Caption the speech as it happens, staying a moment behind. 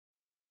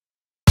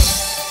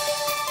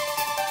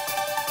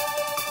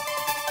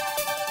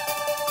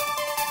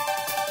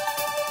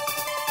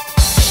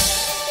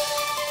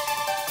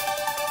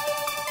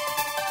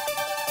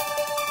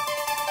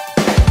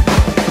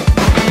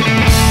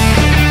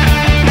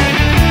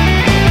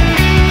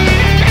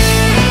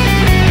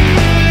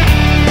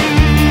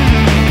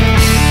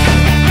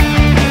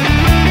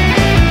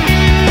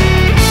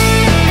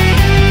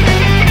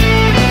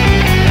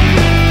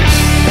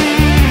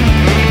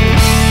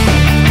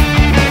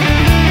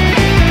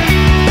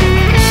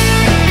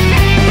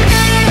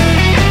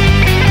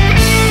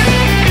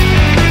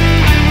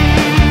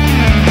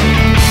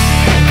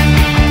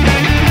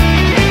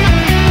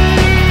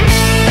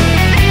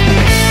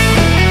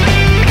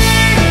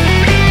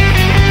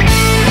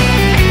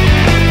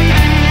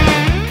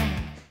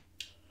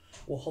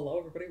hello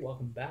everybody,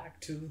 welcome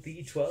back to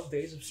the 12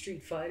 Days of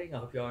Street Fighting. I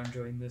hope y'all are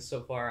enjoying this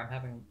so far. I'm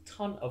having a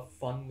ton of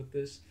fun with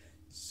this.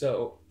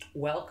 So,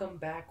 welcome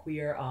back.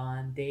 We are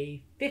on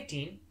day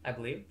 15, I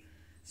believe.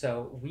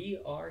 So, we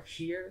are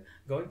here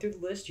going through the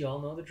list. You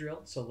all know the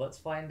drill. So, let's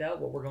find out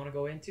what we're going to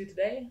go into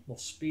today. We'll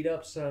speed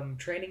up some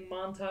training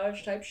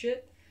montage type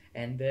shit,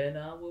 and then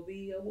we'll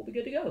be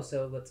good to go.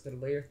 So, let's go to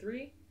layer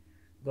 3,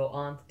 go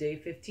on to day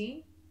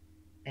 15.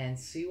 And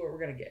see what we're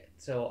gonna get.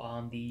 So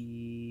on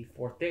the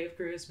 4th day of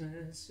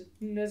Christmas,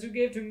 as you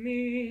gave to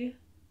me,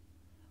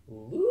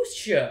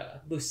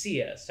 Lucia,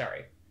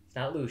 sorry. It's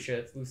not Lucia,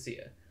 it's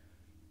Lucia.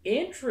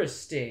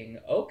 Interesting,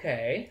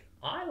 okay.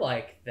 I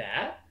like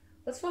that.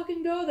 Let's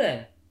fucking go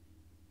then.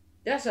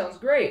 That sounds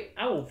great.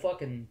 I will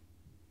fucking...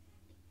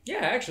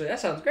 Yeah, actually,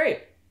 that sounds great.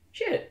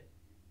 Shit.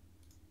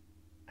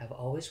 I've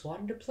always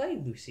wanted to play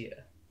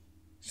Lucia.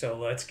 So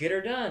let's get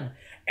her done.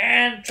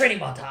 And training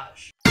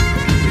montage.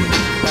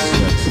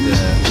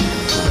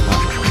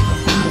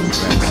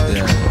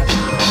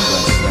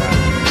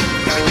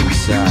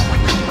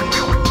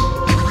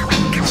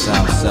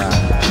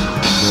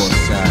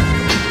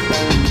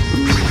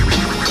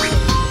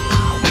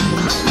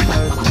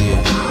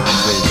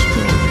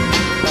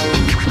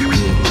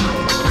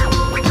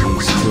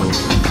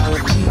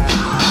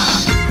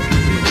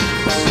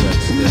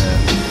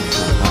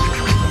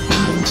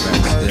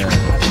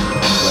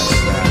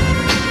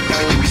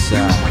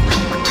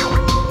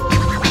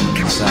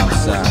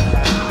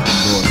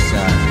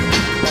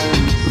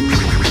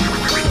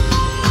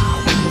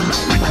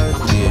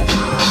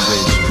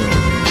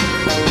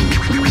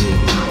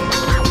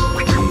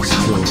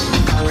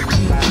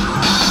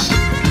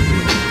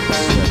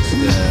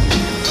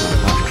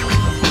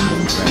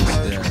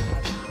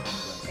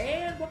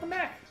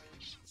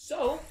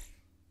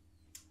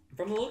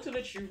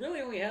 She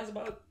really only has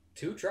about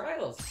 2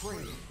 trials,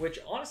 which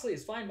honestly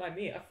is fine by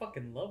me. I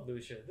fucking love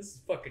Lucia. This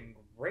is fucking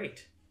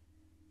great.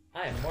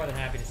 I am more than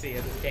happy to see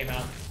it. This came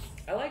out.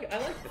 I like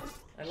this.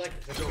 I think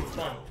it's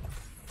fun.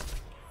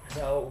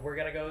 So we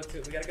gotta go to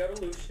Lucia. We gotta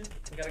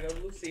go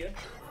to Lucia.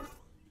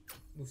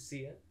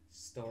 Lucia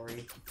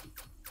story.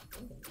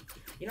 Ooh.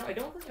 You know, I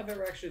don't think I've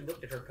ever actually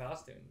looked at her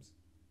costumes.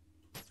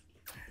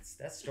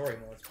 That story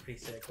mode's pretty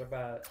sick. What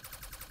about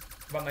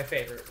my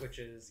favorite, which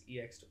is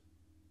EX?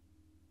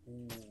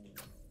 Ooh,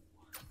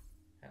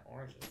 that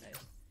orange is nice.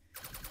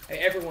 I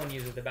mean, everyone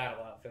uses the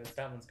battle outfits.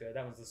 That one's good.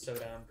 That one's the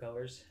Sodom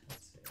colors.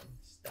 Let's see.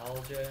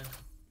 Nostalgia.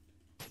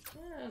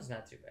 That's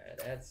not too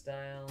bad. Ad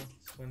style.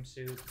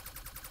 Swimsuit.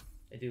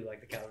 I do like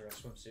the cowgirl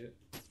swimsuit.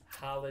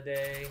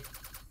 Holiday.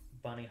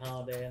 Bunny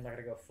holiday. I'm not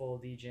gonna go full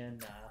degen.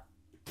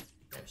 Nah.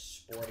 I'm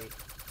sporty.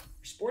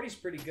 Sporty's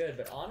pretty good,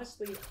 but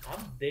honestly,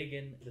 I'm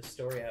digging the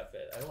story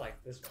outfit. I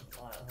like this one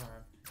a lot. Hold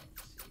on.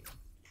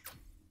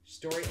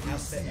 Story outfit.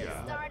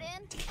 Start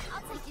in.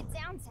 I'll take you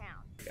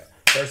downtown. Go.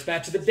 First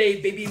match of the day,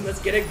 baby. Let's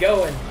get it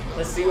going.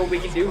 Let's see what we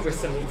can do for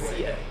some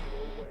LUCIA.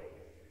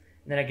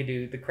 And then I can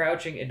do the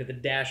crouching into the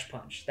dash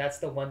punch. That's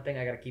the one thing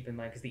I gotta keep in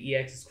mind because the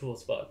EX is cool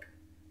as fuck.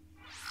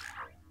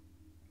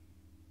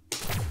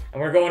 And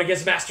we're going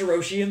against Master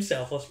Roshi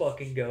himself. Let's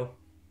fucking go.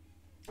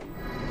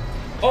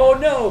 Oh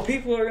no!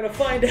 People are gonna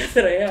find out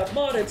that I have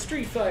modded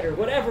Street Fighter.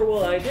 Whatever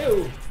will I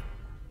do?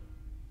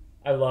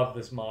 I love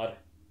this mod.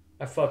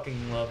 I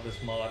fucking love this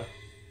mod.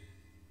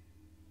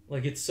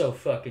 Like, it's so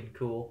fucking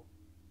cool.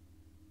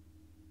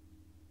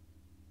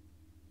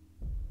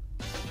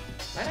 Am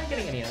I not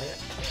getting any of it?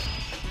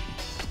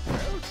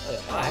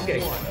 Oh, I'm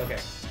getting one. Okay.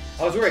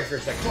 I was worried for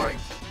a second.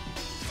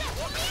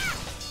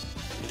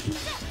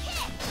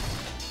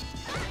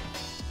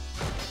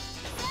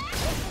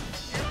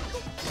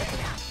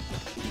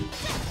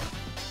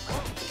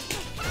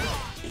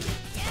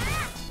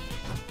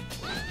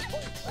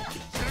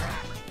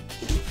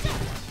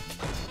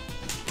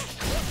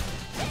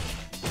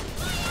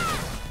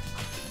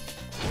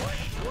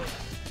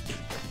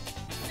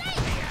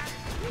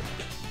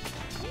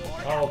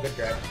 Oh, good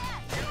grab.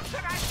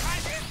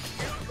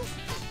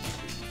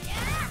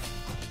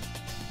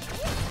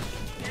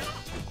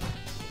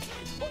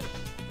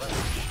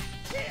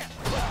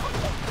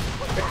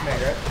 Good command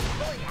grab.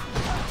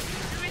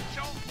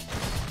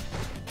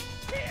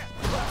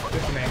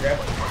 Good command grab.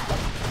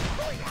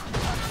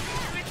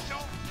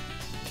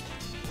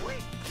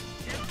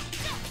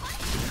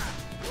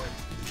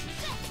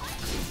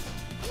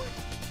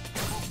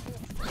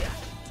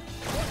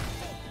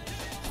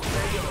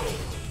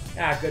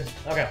 Ah, good.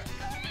 Okay.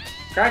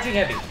 Crouching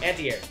heavy,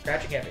 anti-air.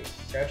 Crouching heavy,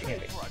 crouching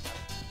heavy.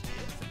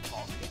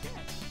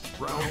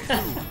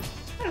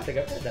 I don't think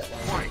I've heard that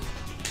one.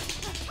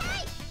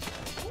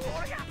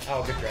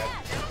 Oh, good grab.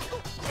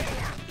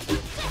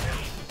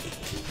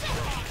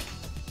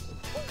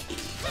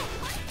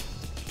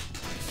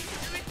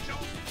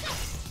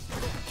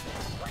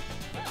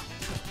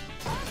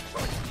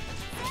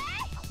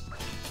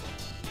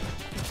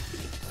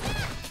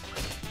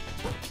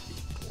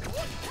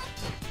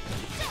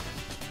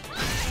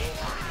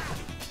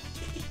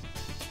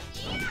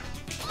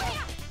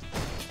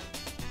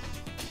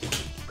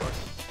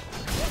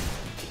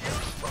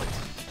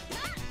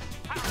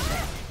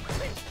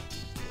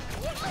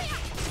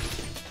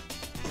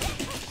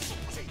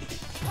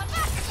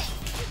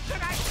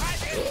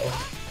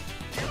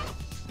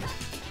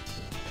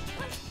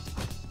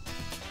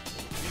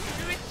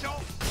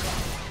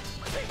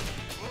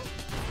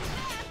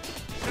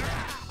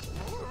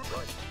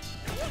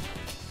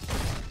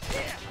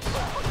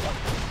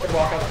 Good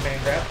walk out the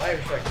man grab. I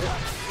respect it.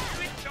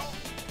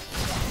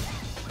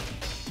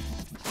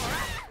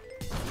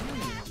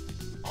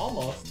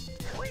 Almost.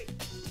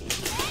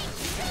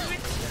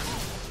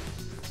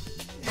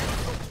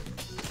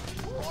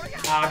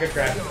 Ah, good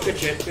grab. Good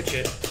shit. Good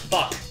shit.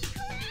 Fuck.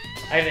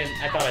 I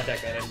thought I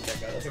checked that. I didn't check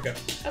that. That's okay.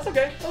 That's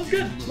okay. That was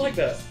good. I like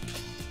that.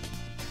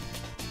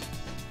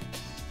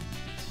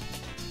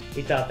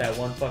 He thought that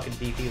one fucking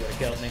DP would have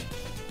killed me.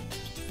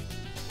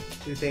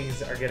 Two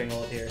things are getting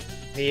old here.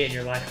 Me and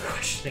your line of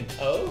questioning.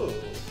 Oh.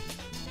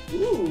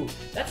 Ooh.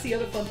 That's the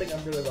other fun thing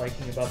I'm really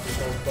liking about this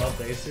whole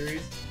 12-day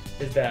series.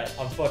 Is that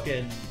I'm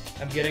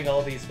getting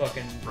all these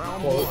fucking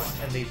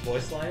quotes and these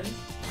voice lines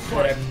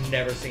that I've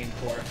never seen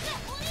before.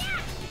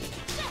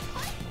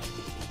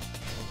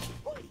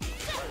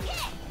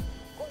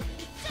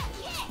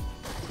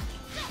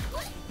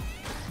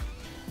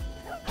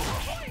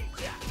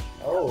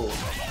 Oh,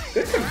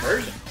 good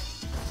conversion.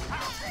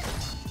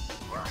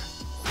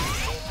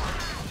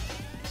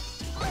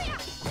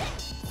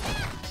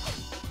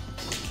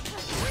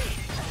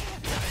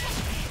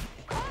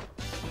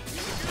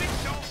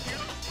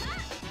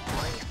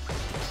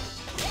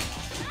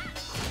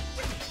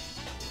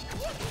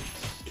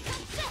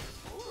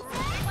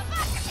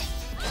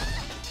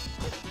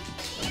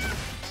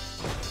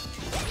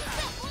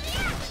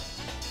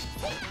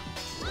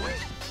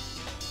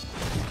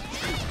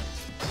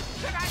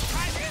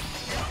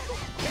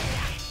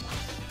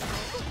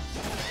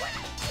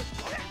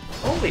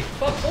 Holy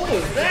fuck, what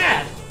was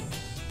that?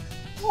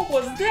 What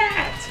was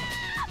that?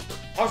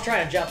 I was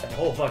trying to jump that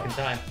whole fucking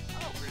time.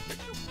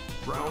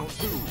 Round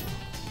 2.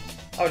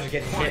 I was just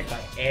getting hit by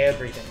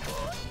everything.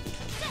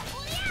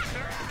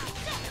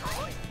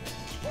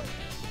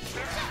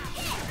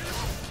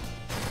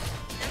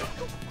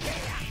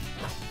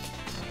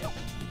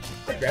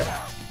 Good grab.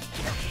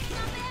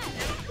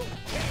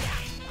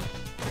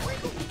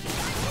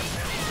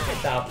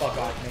 Get the fuck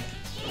off me.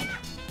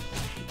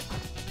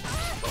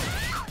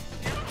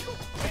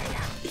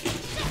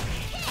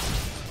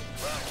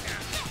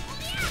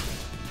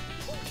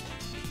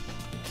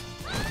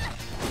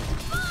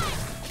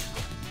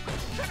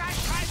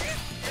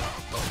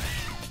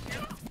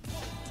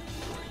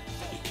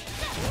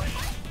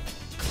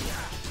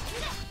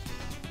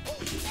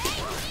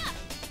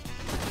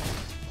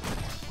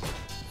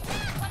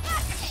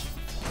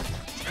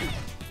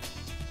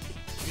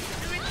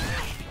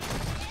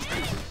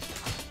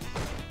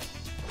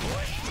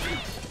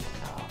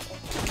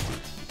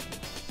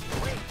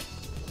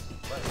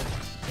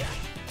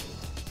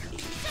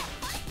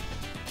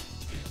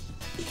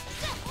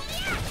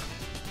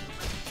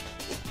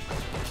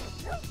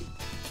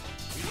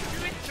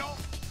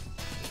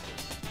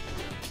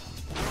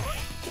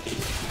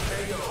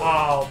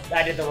 Oh,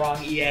 I did the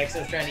wrong EX. I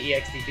was trying to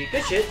EX DP.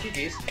 Good shit,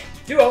 GG's.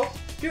 2-0.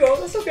 2-0,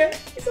 that's okay.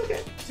 It's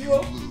okay.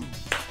 2-0.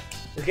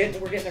 We're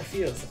getting our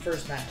feels. The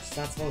first match. It's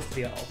not supposed to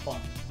be all fun.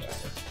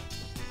 Whatever.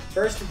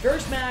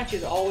 First match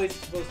is always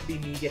supposed to be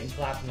me getting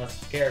clapped unless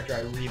it's a character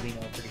I really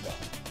know pretty well.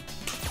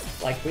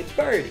 Like with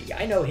Birdie.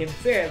 I know him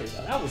fairly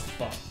well. That was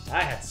fun.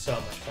 I had so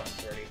much fun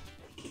with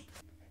Birdie.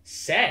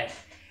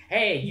 Seth.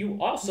 Hey, you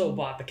also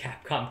bought the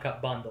Capcom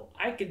Cup bundle.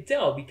 I can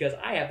tell because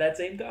I have that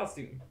same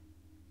costume.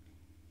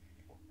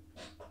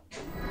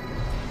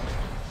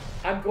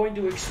 I'm going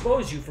to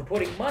expose you for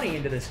putting money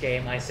into this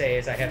game, I say,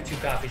 as I have 2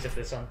 copies of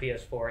this on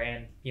PS4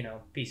 and, you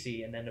know,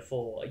 PC, and then the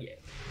full, yeah.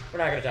 We're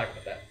not going to talk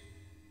about that.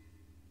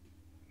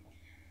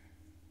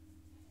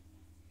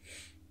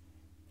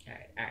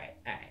 Alright.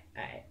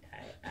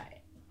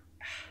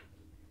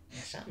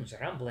 Something's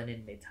rumbling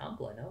in me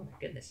tumbling, oh my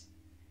goodness.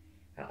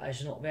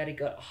 It's not very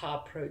good. A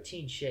high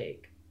protein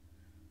shake.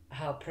 A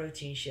high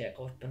protein shake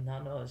with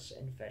bananas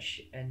and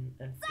fish and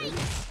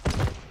fruits.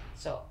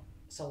 So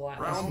what?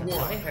 That's my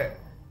tummy hurt.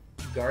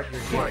 Guard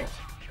your grill.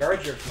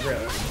 Guard your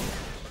grill.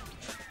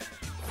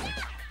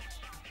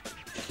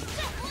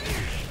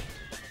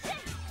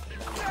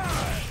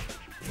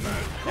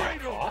 That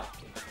caught.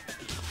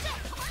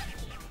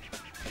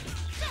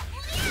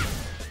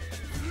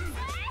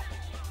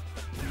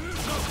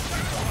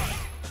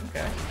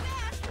 Okay.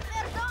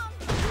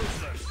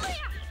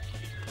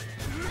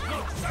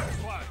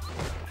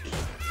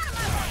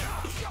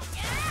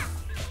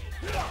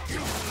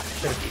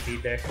 Should have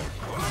DP'd there.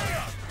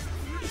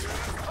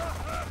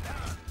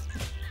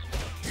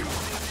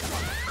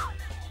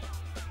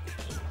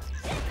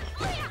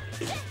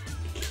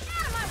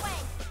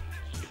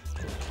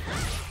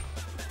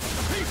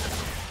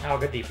 Oh,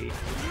 good DP.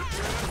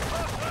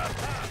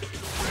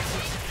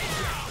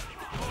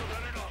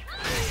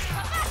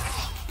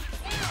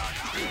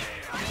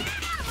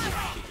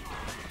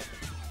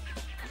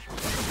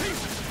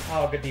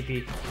 Oh, good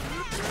DP.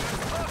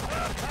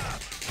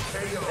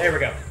 There we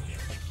go.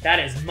 That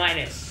is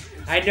minus.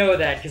 I know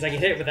that because I get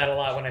hit with that a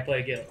lot when I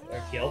play Gil.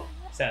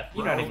 Seth,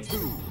 you know what I mean.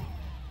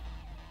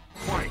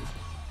 Fight.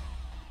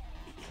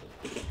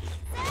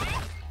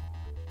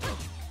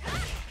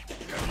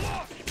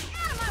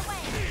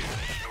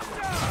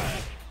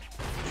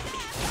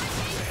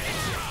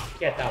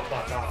 Get that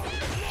fuck off.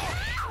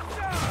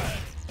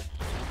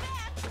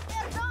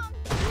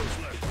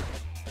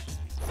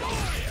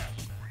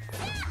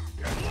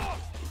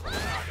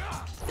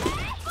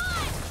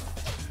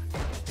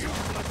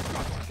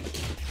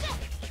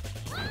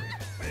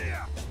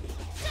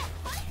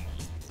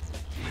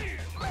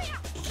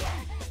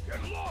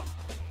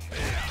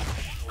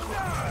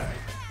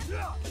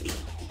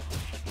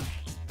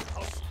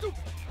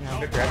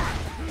 grab.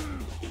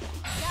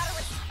 Gotta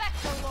respect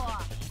the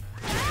law.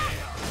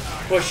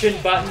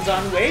 Pushing buttons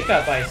on wake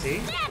up, I see.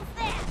 That's it.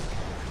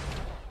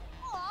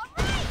 All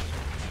right.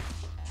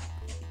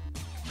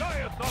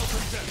 Die 1,000%.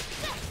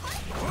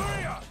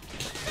 Hurry up.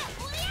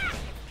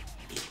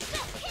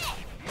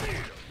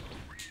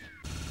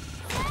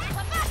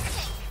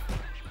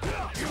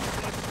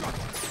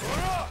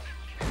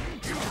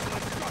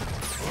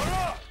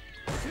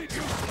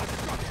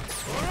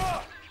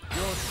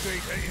 Your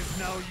data is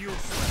now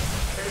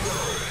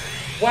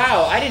useless.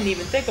 Wow, I didn't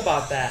even think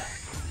about that.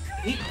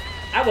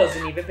 I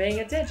wasn't even paying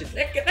attention.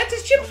 That's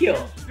his chip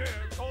kill.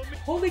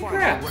 Holy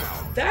crap.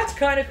 That's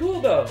kind of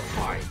cool, though.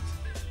 Fight.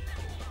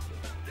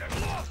 Get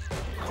lost.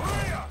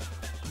 Hurry up.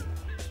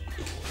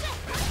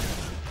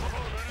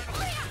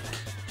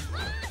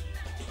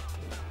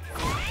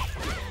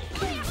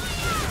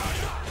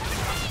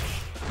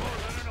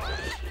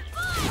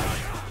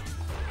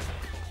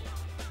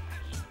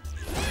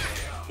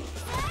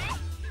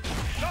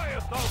 Die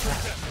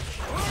 1,000%.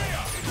 Hurry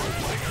up.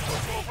 Think it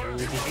was over? Ooh,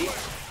 DP.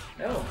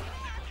 No.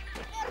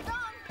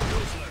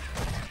 Useless.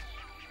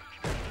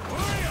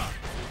 Hurry up.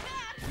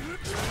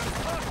 Hurry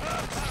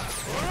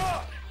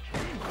up.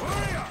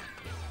 Hurry up.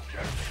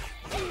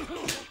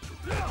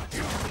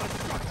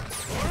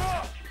 Hurry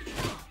up.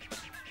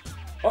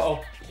 Uh-oh.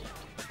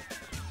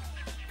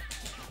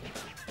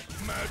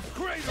 Mad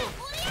Cradle.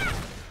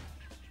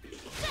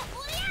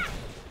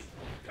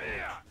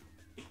 Here.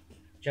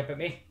 Jump at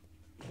me.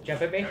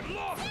 Jump at me. Get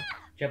lost.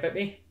 Jump at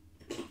me.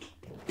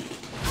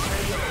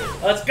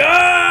 Let's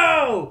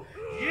go!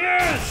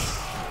 Yes!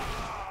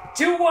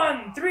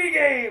 2-1, 3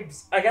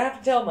 games! I gotta have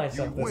to tell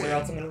myself You this or win.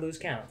 else I'm gonna lose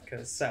count,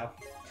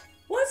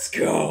 let's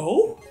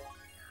go!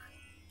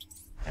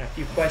 And a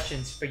few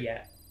questions for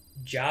ya.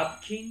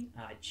 Job King?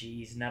 Ah,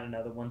 jeez, not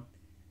another one.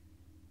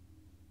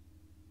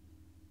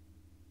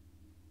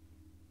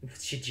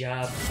 What's your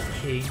job,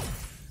 King?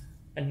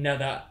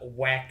 Another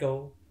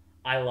wacko.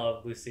 I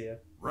love Lucia.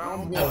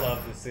 Round I 1.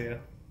 love Lucia.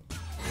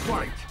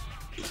 Fight.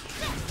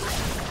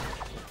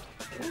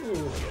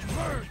 Ooh.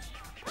 Merge.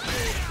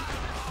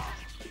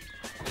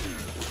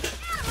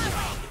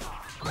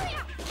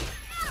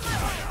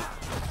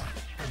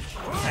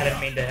 I didn't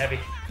mean to heavy.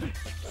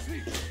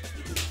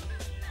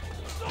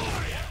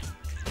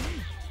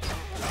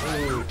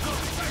 Ooh.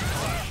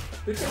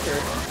 Good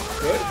conversion.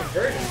 Good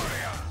conversion.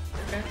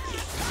 Okay.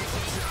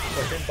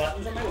 Pushing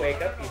buttons on my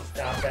wake up. You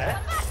stop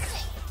that.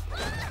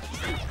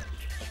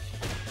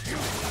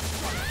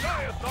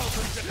 Die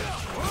 1,000%.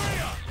 Hurry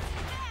up.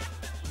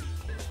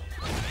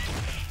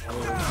 Oh,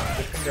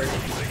 good conversion.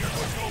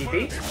 TP?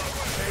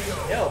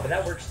 No, but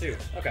that works too.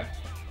 Okay.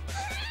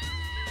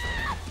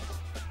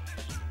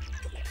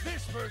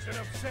 This version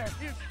of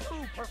Seth is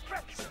true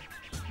perfection.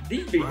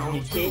 These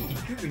babies can't be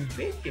doing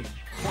bacon.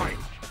 Fight.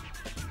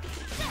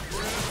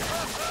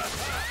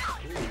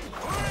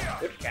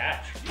 Good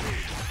catch.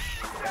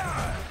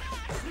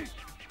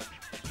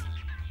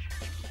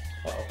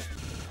 Uh-oh.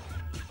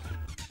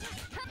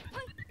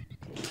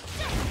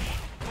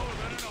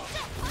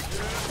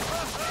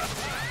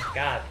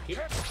 God, keep...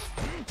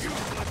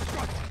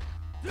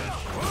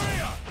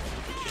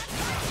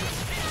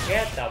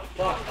 Get the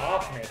fuck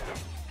off me.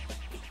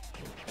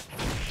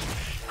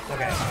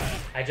 Okay,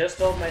 I just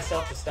told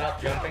myself to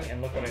stop jumping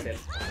and look what I did.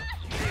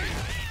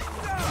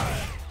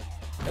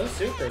 No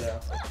super though.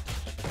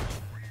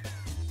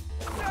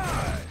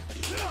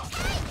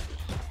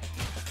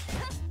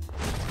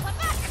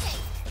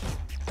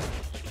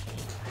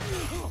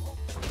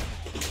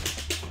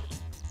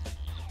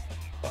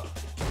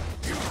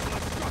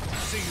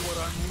 See what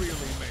I'm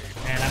really made.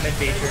 Man, I'm in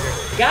V trigger.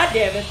 God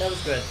damn it, that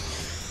was good.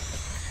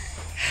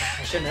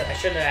 I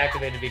shouldn't have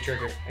activated V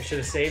trigger. I should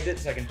have saved it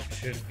so I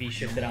should have V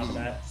shifted out of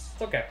that.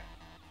 It's okay.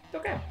 It's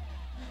okay.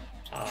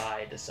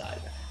 I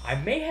decided. I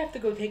may have to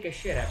go take a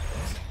shit after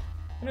this.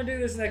 I'm gonna do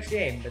this next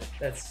game, but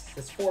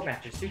that's 4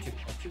 matches. 2-2.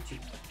 2-2.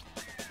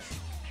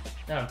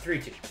 No,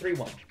 3-2.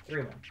 3-1.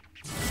 3-1.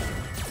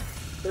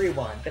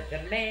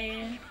 3-1.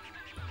 Man.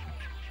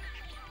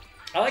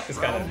 I like this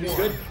guy. He's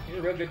good. He's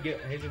a real good guy.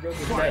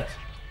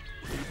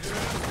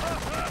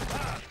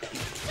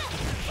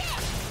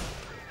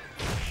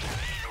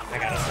 I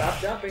gotta stop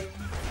jumping.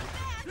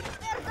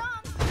 They're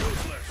gone.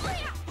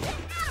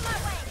 Get out of my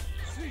way.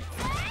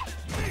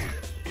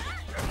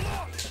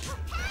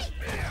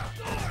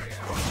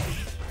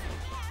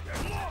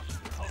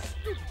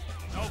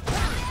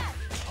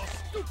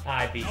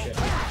 I beat you.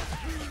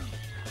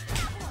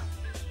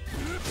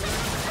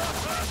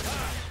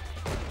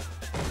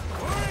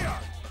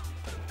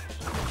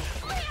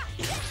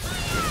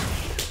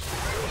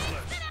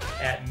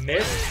 At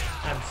miss?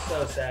 I'm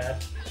so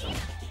sad.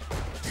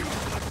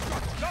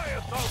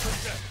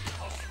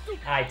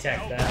 I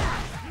tech that.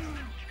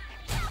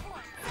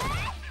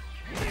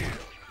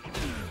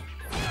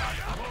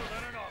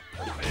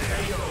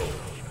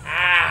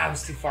 Ah, I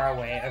was too far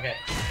away. Okay.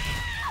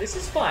 This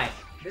is fine.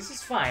 This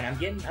is fine. I'm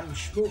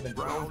schmoving.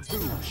 Round 2.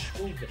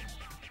 Schmoving.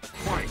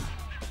 Fight.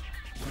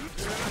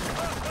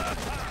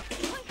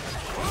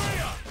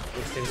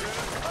 This dude.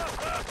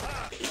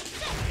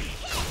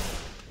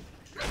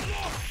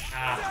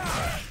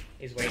 Ah,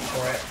 he's waiting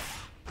for it.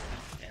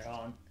 They're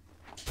on.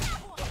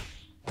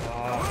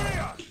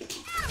 Oh.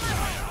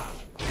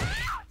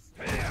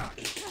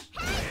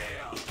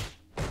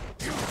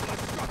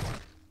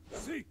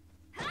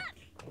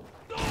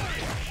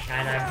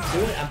 And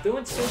I'm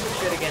doing stupid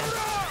shit again.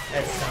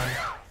 That's done.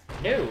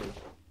 No.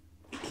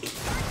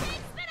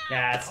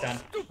 Nah, it's done.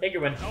 Take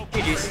your win.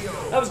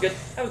 GG's. That was good.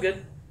 That was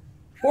good.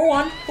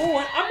 4-1.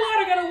 4-1. I'm glad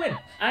I got a win.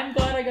 I'm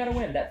glad I got a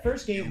win. That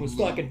first game was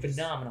fucking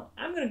phenomenal.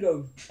 I'm gonna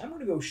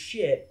go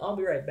shit. I'll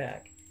be right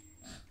back.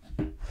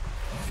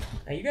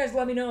 Now you guys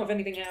let me know if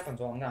anything happens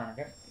while I'm gone,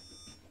 okay?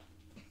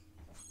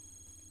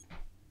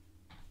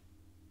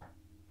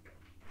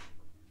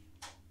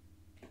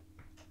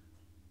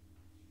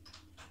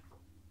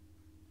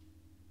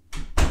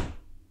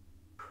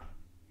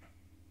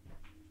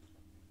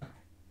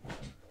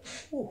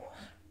 Ooh.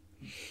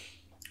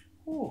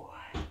 Ooh.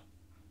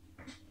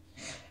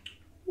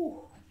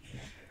 Ooh.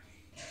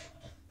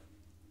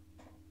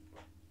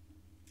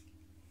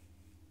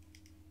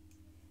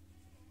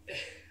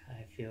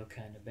 I feel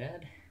kind of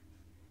bad.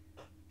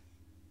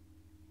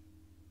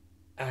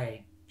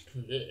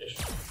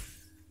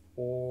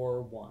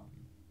 4-1.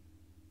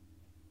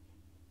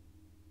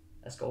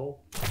 Let's go.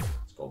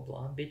 Let's go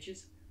blonde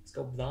bitches. Let's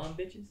go blonde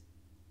bitches.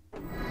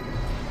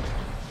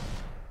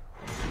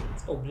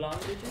 Let's go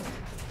blonde bitches.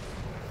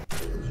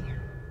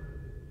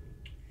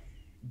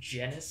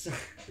 Janice.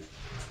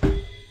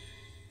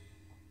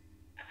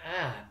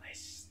 Ah, my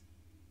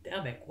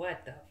stomach.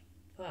 What the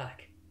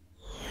fuck?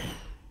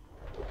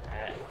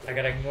 I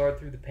gotta ignore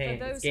through the pain.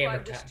 For those It's gamer who I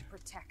wish time. to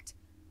protect,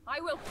 I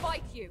will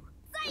fight you.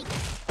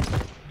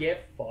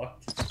 Get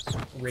fucked.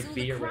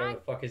 Rigby or whatever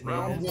the fuck his name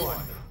Round is. 1.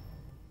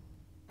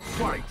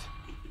 Fight.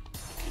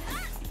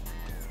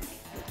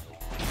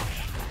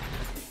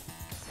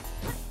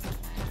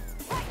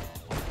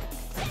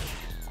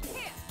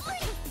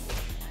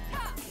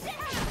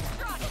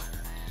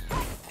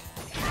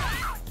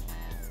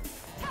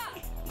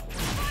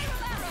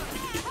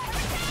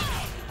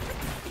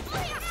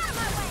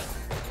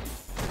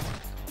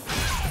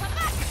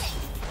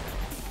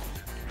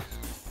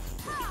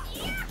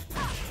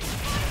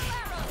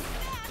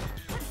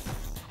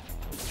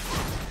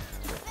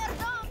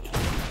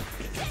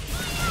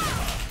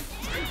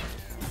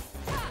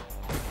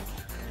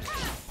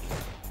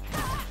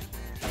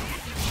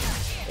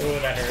 Oh,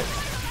 that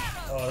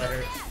hurts. Oh, that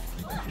hurts.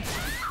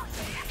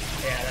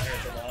 Yeah, that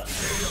hurts a lot.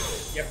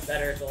 Yep, that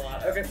hurts a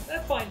lot. Okay,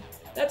 that's fine.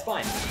 That's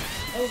fine.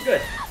 That was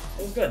good.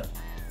 That was good.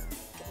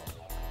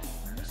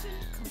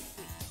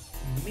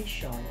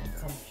 Mission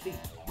complete.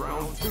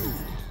 Round 2.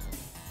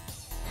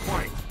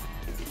 Fight.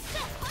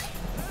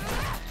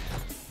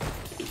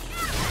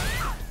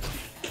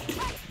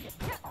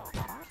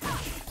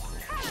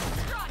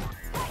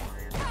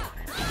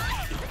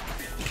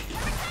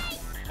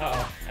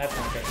 Uh-oh, that's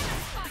not good.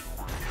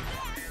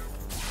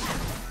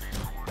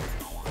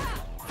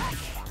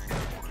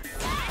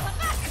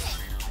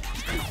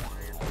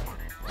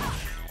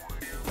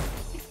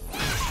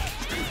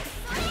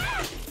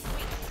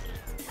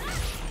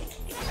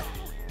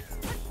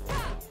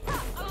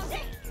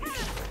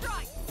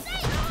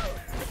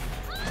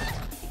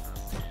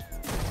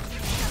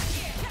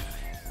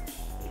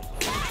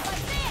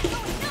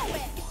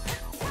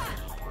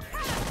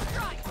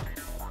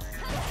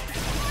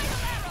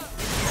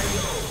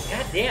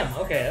 God damn,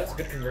 okay, that was a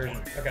good conversion.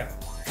 Okay.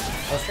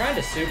 I was trying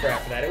to super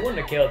after that. It wouldn't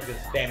have killed because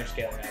it's damage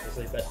scaling,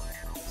 obviously, but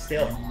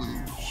still.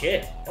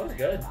 Shit, that was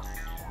good.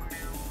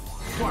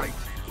 Fight.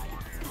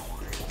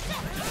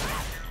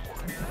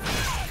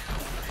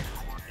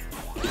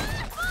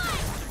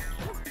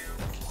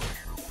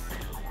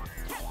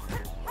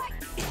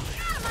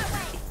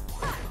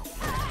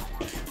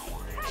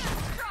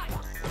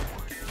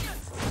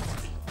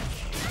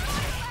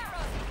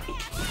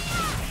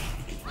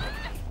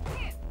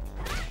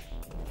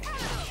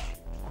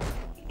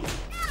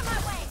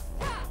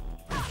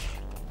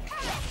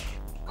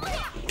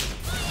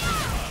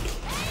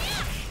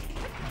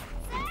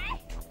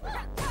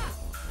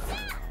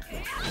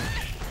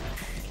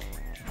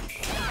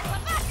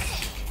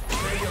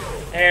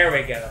 There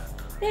we go.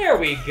 There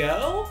we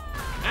go.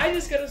 I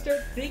just gotta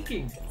start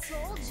thinking.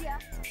 Told ya.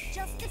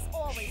 Justice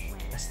always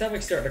wins. My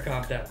stomach's starting to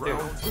calm down, too.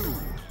 Round 2.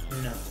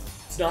 No.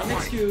 It's not an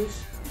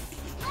excuse.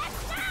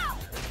 Let's go!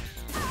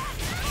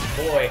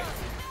 Boy.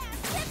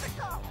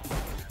 Typical.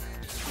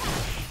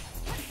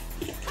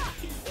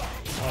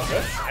 Oh,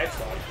 good side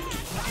swap.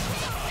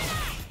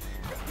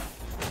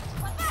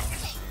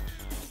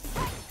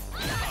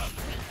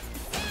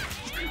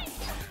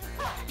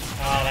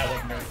 Oh, that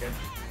wasn't very good.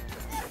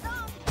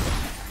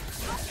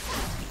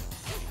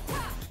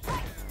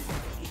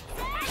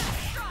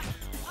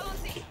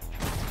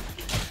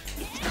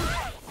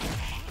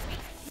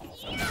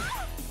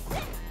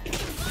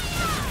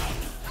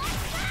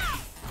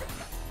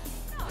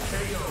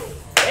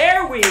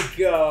 There we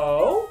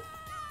go.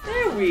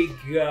 There we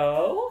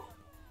go.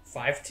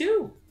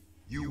 5-2.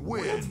 You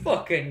Let's win.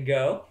 fucking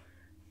go.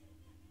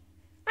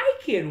 I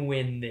can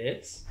win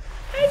this.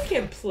 I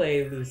can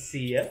play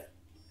Lucia.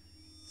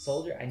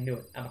 Soldier, I knew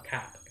it. I'm a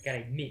cop. gotta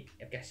admit,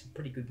 I've got some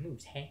pretty good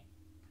moves, hey?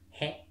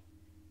 Hey?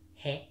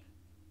 Hey?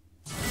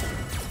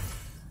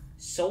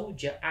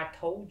 Soldier, I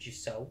told you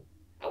so.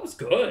 That was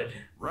good.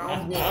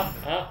 Round one.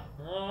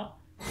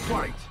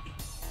 Fight.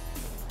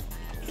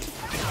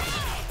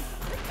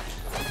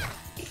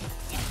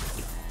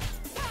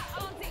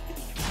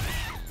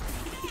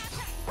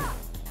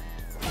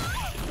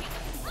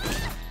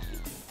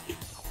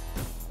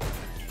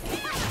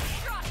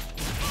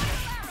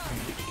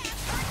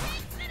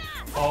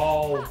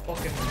 Oh,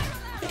 fucking.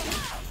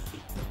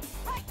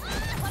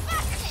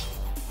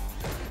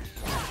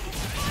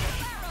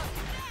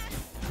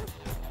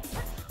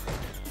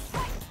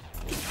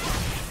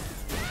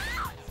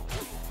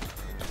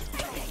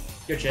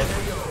 Good shit.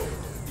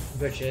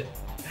 Good shit.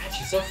 God,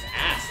 she's so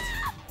fast.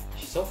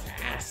 She's so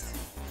fast.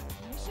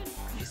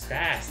 She's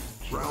fast.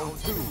 Round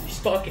two. She's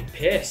fucking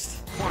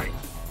pissed. Fight.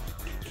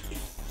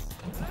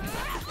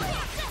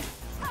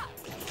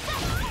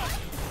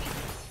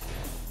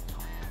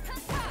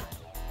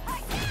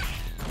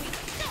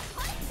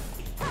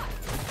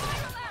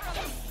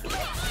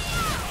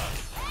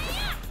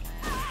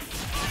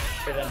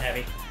 Because I'm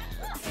heavy.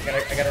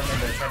 I gotta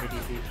remember it's heavy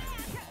DP.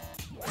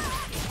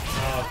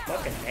 Oh,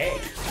 fucking hey.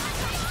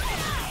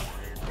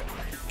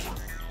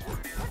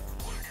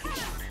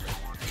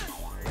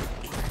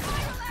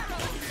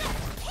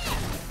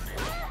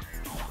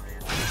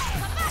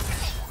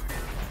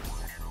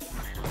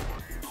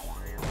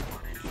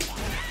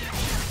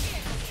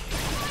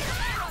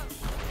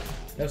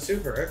 No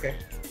super, okay.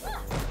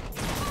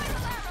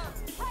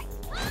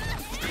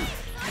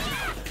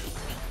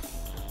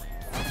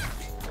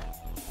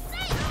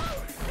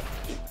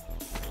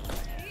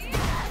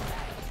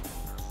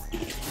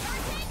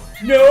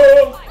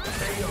 No!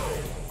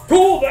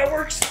 Cool, that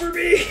works for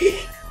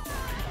me!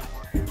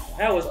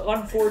 That was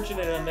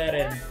unfortunate on that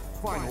end.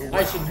 Final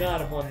I should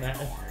not have won that.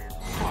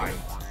 fight.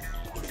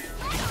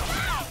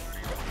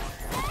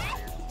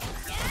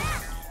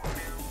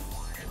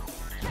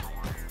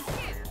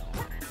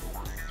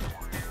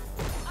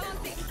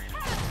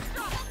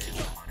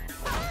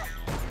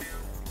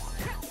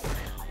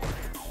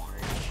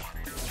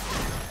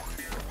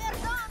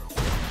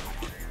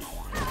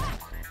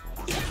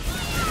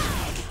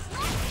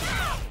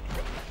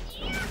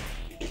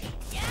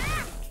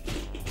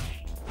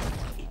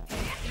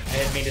 I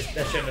didn't mean to,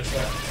 that shouldn't have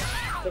swept.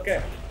 It's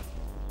okay.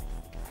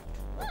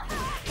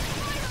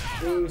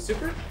 Ooh,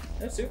 super?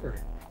 No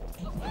super.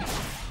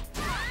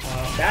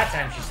 That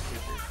time she's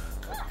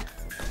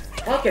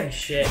super. Fucking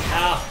shit.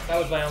 Ah, that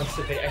was my own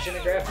stupidity. I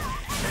shouldn't have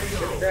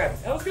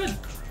grabbed. That was good.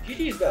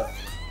 GG's though.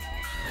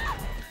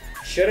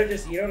 Should have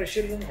just, you know what I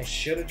should have done? I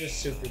should have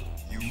just supered.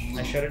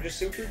 I should have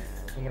just supered.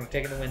 I'm gonna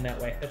take the win that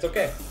way. That's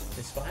okay.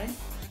 It's fine.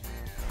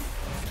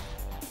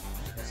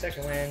 My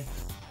second win.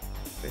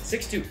 It's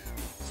 6-2.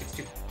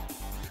 6-2.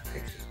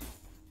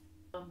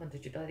 6-2.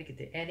 Did you thought get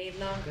it any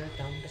longer?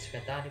 Don't get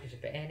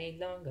it any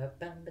longer.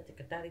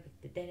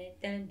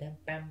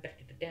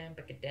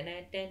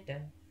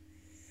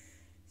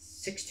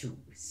 6-2.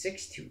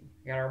 6-2.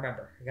 I gotta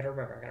remember.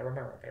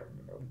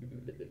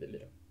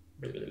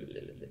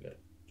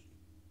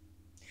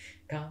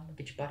 Come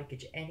get your body,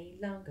 get you any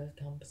longer.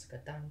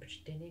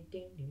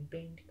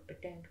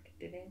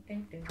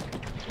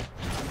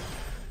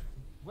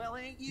 Well,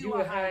 ain't You you a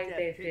a high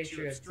high-def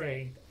picture of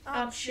strength.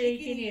 I'm I'm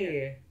shaking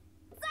here.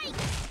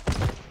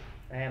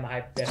 I am a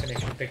high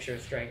definition picture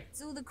of strength.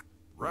 To the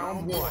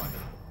Round one.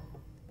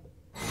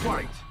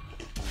 Fight.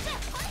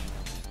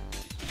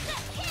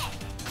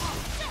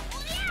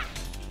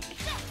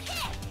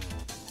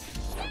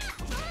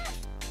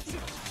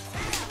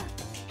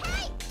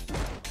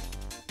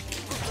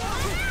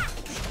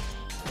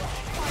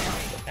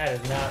 That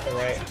is not the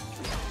right.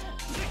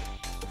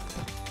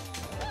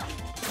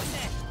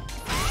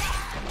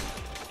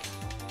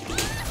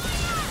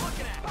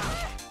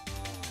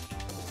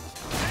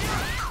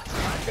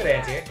 Good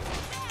answer.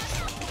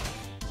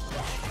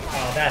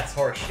 Oh, that's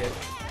horseshit.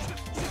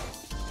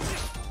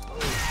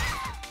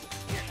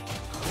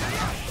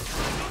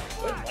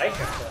 Good light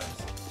confirms.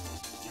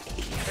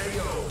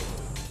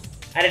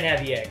 I didn't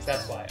have EX,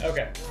 that's why.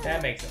 Okay,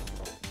 that makes sense.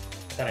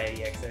 I thought I had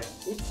EX there.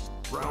 Oops.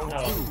 Round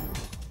Oh. two.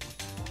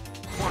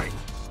 Fight.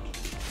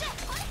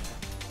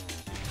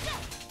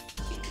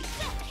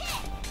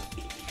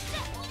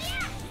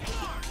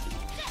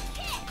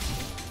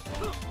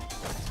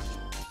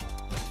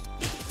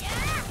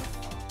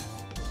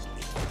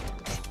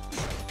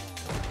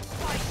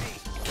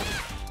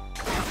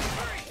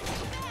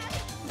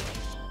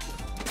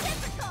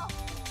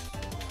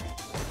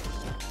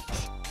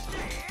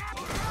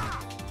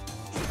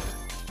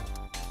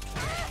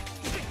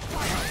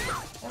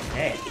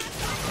 Hey.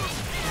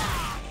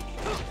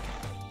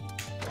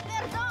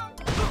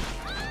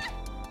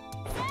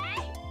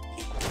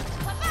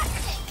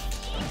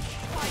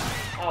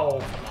 Oh,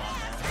 come on,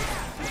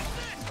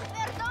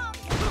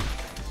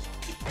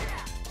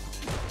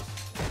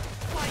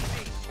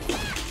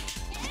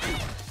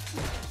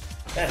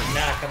 that did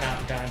not come out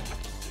in time.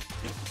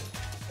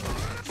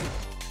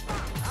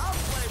 I'll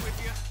play with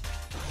you.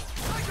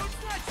 I don't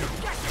let you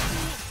get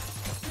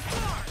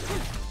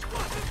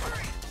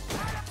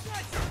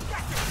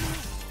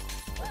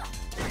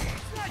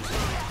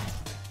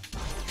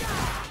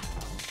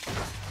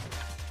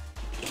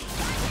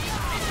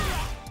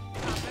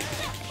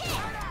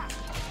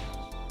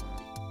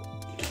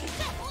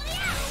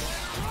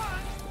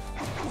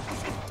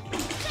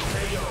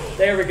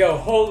There we go.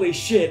 Holy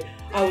shit.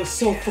 I was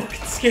so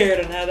fucking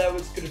scared on how that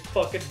was gonna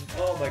fucking...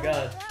 Oh my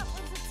god. That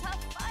was a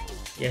tough fight.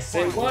 Yes,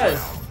 it was.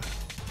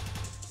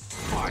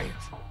 Fight.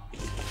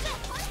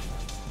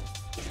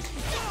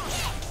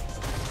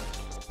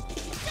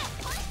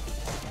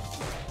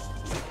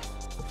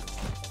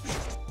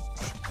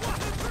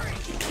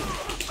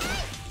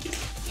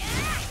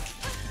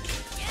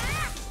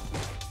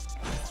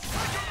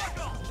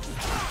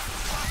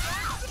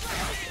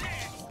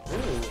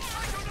 Ooh.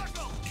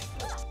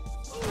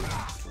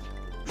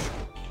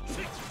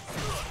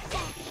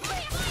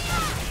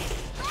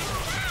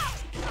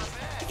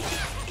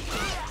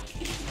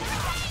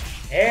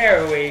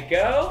 There we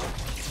go.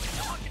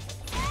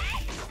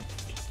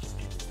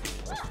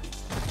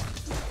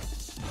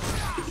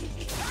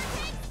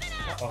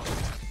 Uh-oh.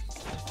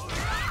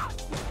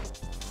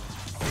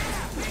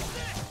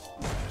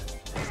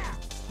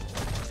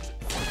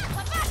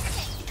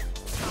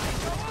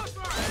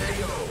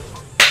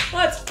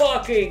 Let's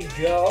fucking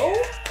go.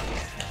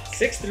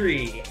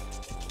 6-3.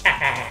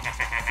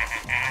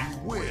 You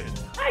win.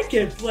 I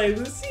can play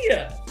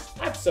Lucia.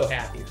 I'm so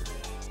happy.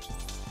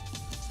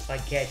 If I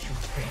catch you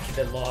breaking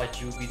the law,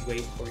 Juby's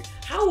waiting for you.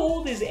 How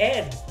old is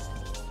Ed?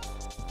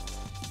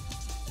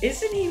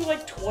 Isn't he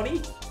like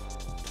 20?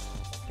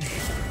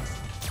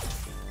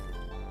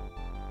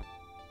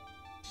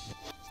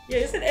 Yeah,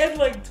 isn't Ed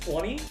like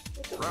 20?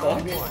 What the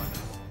Round fuck? 1.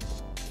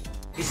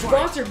 He's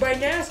sponsored by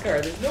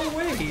NASCAR. There's no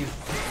way he's...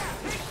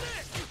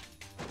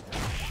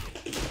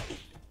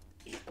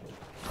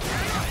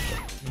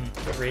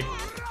 Good read.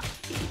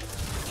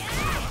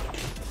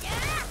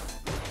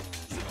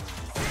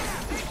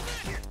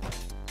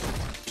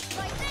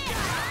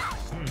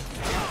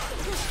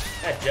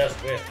 That just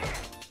whiffed.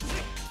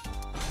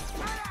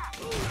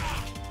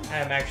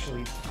 I'm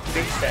actually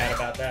big sad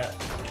about that.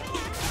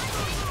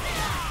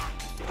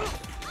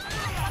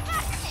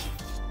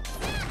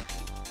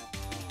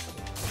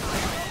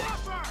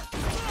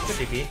 Good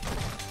DP.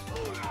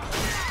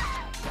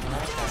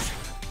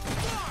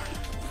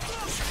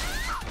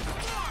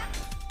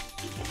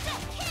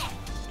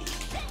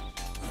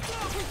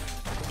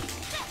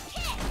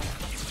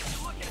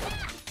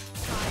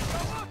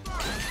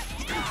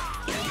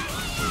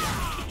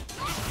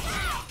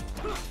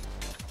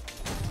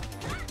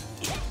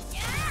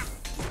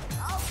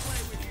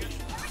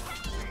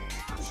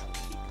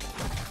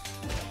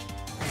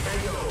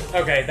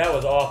 Okay, that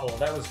was awful.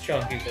 That was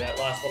chunky for that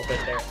last little bit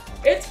there.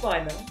 It's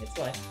fine though. It's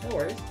fine. No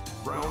worries.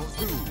 Round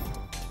 2.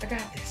 I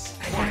got this.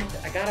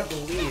 I gotta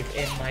believe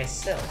in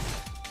myself.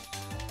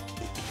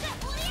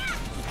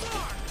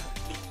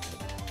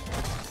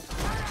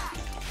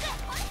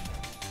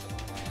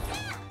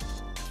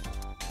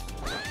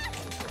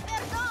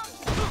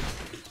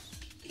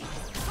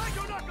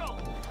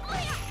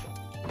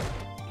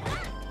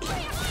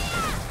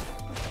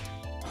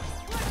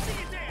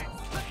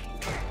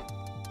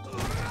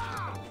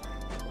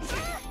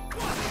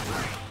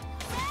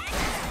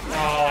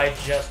 Oh, I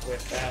just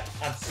whipped that.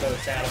 I'm so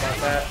sad about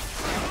that.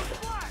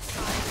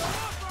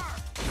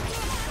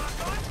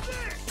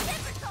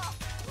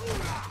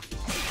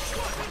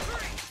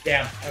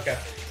 Damn, okay.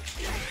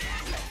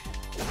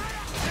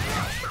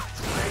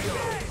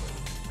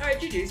 Alright,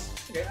 GG's.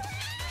 Okay.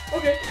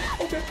 Okay,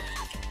 okay.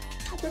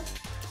 Okay,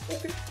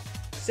 okay.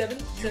 7,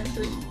 7,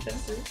 3, 7,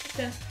 3,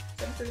 10.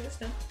 7, 3, that's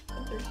 10.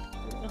 7, 3.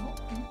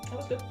 That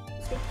was good.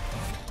 That's good.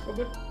 Real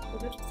good. Real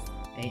good.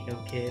 Ain't no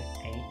kid,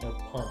 ain't no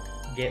punk.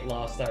 Get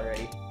lost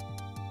already.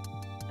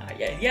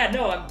 Yeah,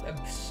 no, I'm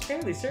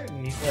fairly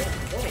certain he's like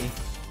 20.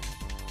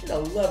 He's a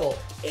level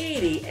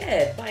 80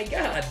 Ed, my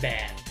god,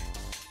 man.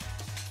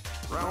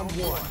 Round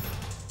 1.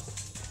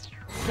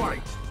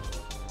 Fight.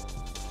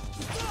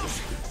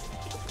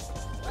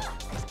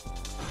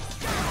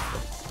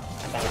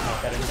 I thought I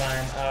caught that in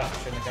time. Oh,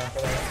 shouldn't have gone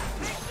for that.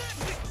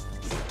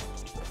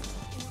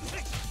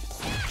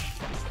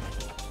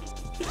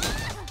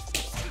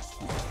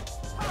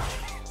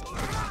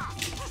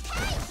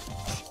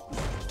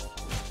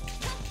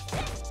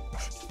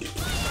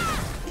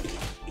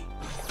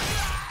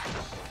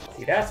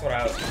 See, that's what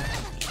I was.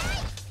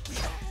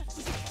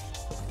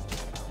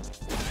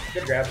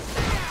 Good grab.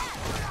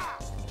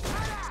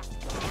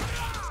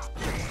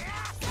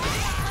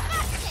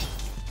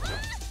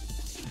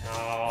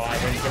 Oh,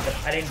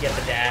 I didn't get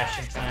the dash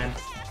in time.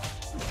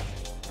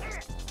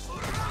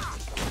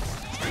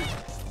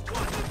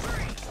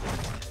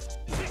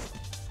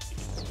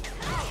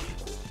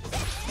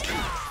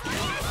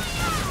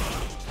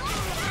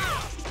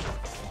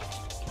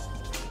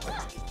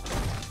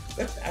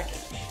 Good back.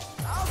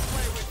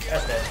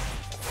 That's it.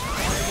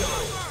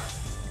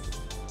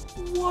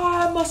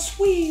 Why my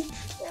sweep?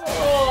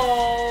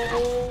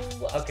 Oh,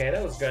 okay,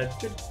 that was good.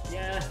 Good,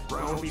 yeah.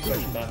 I'll be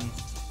pushing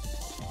buttons.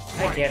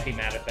 I can't be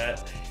mad at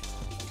that.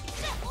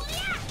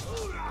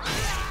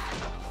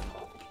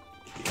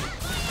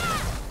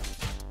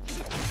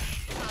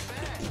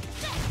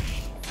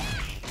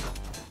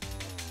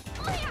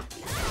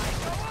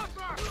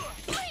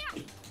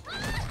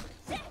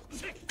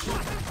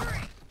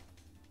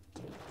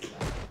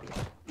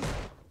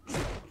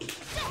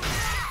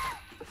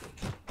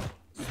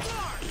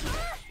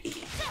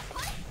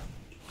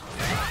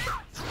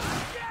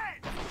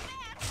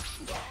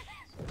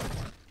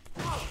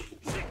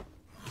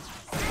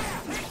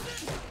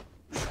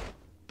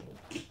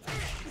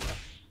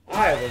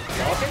 I was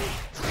talking.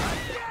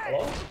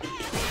 Hello?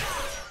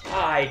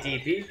 I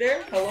DP'd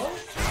there. Hello?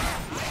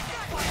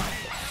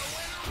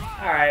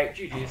 Alright,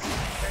 GG's.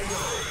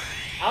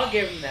 I'll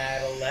give him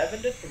that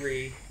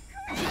 11-3.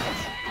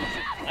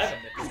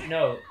 11-3.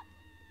 No.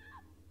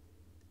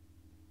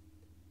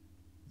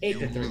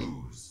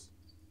 8-3.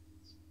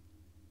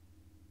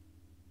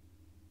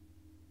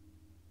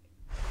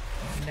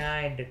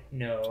 9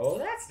 no,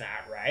 that's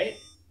not right.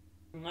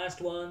 Last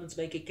one, let's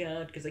make it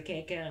count, because I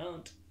can't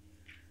count.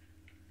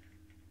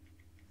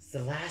 It's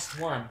the last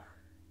one.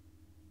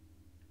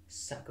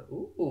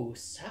 Ooh,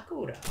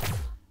 Sakura.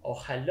 Oh,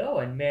 hello,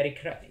 and Merry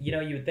Christmas. You know,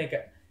 you would think...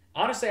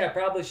 Honestly, I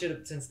probably should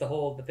have, since the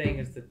thing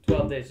is the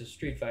 12 days of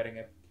street fighting,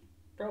 I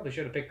probably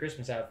should have picked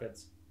Christmas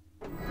outfits.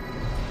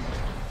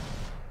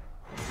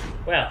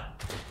 Well.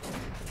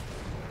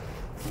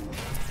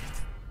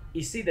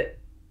 You see that...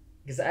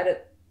 Because I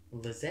had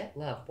Lizette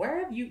Love,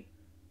 where have you...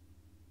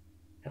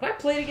 Have I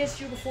played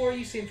against you before?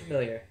 You seem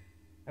familiar.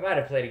 I might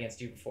have played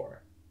against you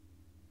before.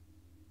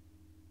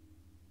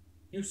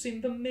 You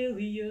seem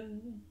familiar.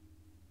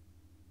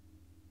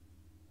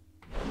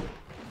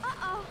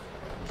 Uh-oh.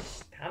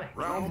 Stomach.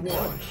 Round Oh,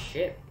 one.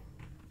 shit.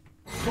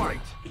 Fight!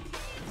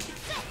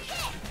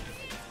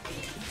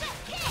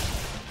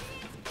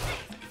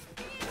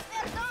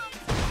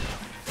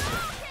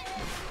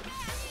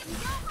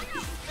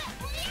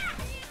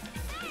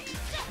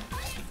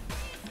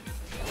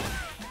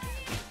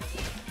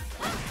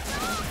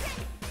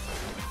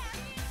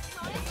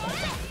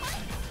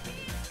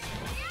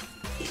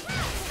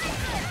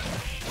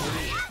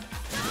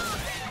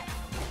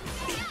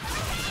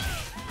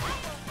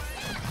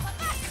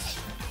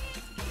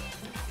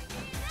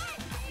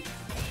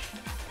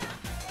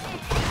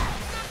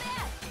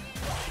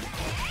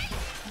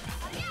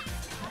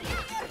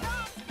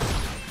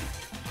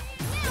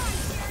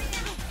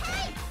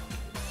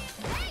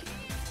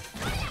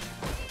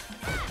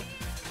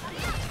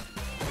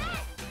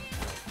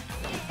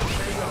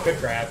 Good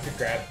grab, good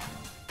grab.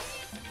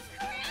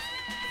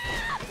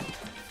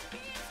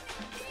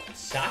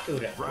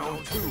 Sakura.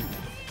 Round two.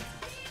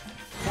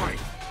 Fight!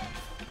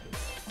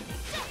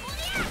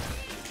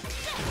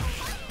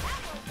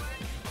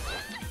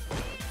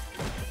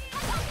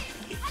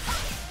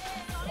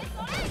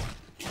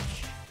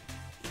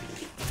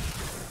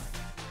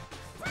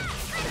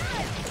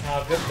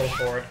 Oh, good pull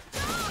forward.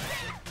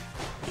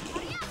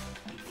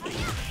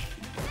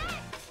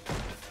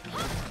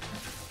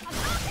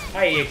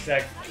 I EX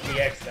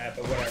that,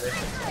 but whatever.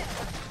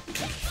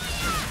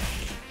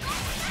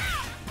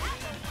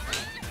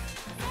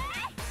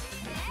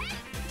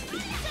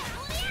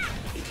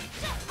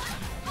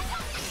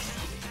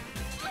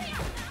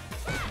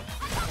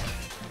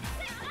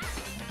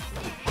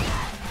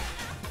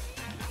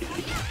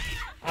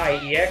 I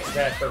EX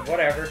that, but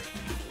whatever.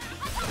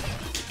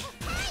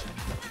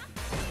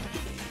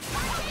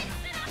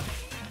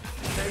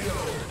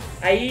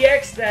 I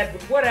EX that,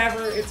 but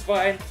whatever, it's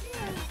fine.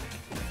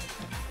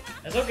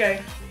 That's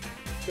okay.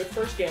 Good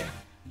first game.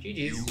 GG's.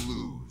 You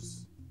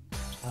lose.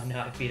 Oh no,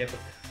 I beat up.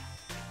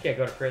 Can't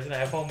go to prison. I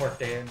have homework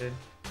day ended.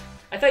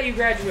 I thought you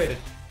graduated.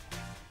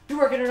 You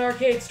work in an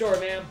arcade store,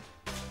 ma'am.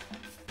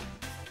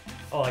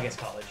 Oh, I guess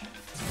college.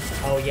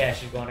 Oh yeah,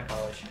 she's going to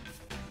college.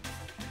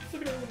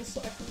 Look at her little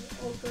soccer.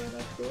 Oh, girl,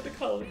 I'm going to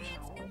college.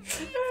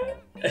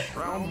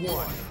 Round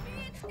one.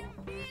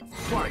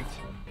 Fight!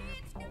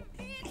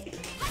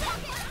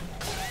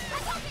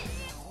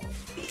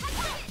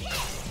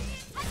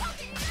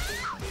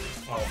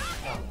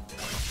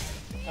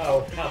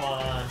 Oh, come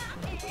on.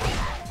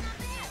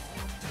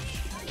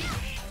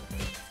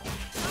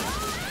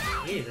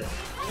 Jesus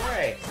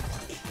Christ.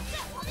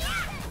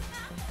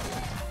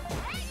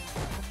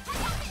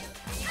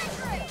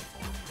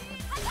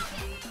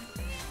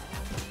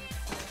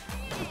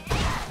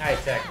 I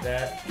attacked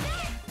that.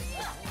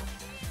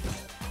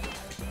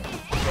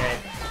 Okay.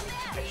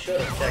 I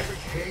should have attacked.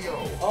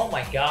 KO. Oh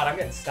my god, I'm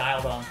getting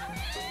styled on.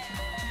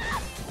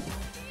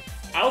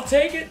 I'll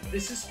take it.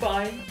 This is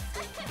fine.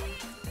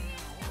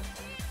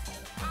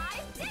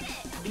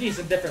 You need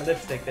some different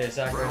lipstick there,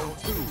 Sakura. Round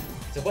two.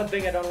 It's the one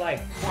thing I don't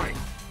like. Fight!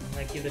 I don't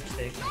like your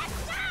lipstick.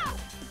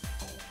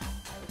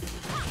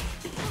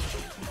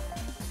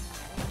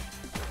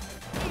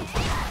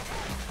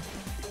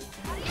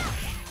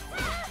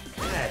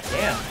 God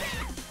damn.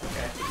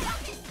 Okay.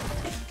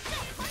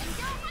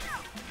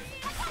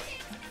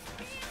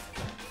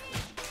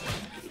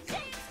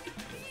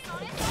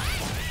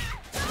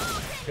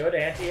 Good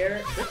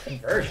anti-air. Good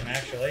conversion,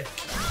 actually.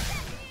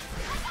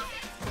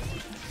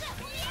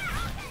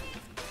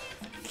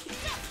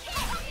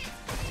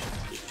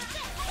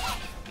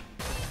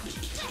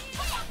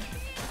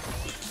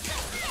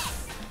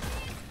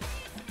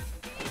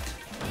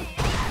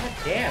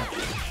 Damn.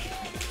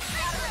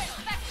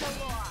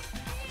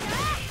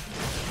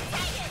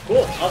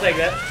 Cool, I'll take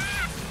that.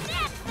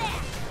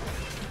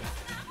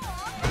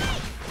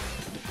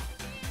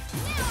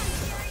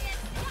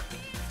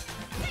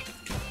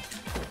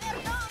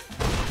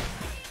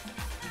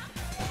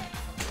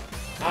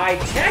 I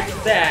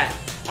teched that!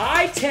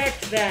 I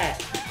teched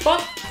that!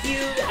 Fuck you,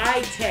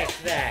 I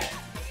teched that!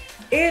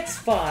 It's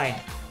fine.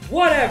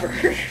 Whatever.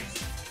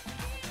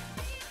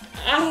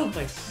 Ow,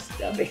 my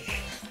stomach.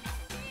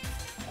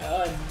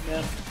 Oh,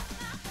 no.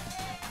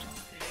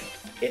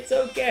 It's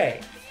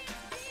okay.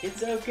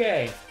 It's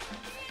okay.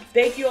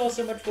 Thank you all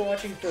so much for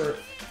watching for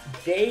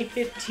day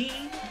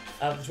 15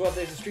 of the 12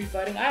 Days of Street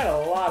Fighting. I had a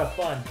lot of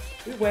fun.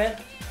 We went.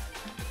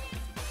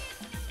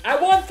 I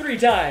won 3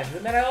 times,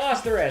 and then I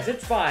lost the rest.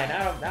 It's fine.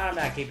 I'm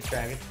not keeping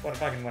track. It's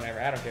fucking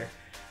whatever. I don't care.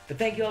 But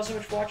thank you all so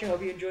much for watching.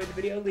 Hope you enjoyed the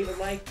video. Leave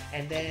a like,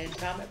 and then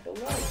comment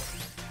below.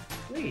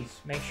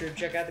 Please make sure to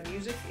check out the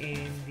music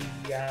in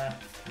the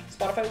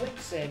Spotify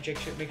links, and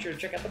make sure to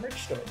check out the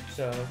merch store.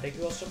 So thank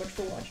you all so much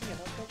for watching, and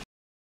I'll catch you.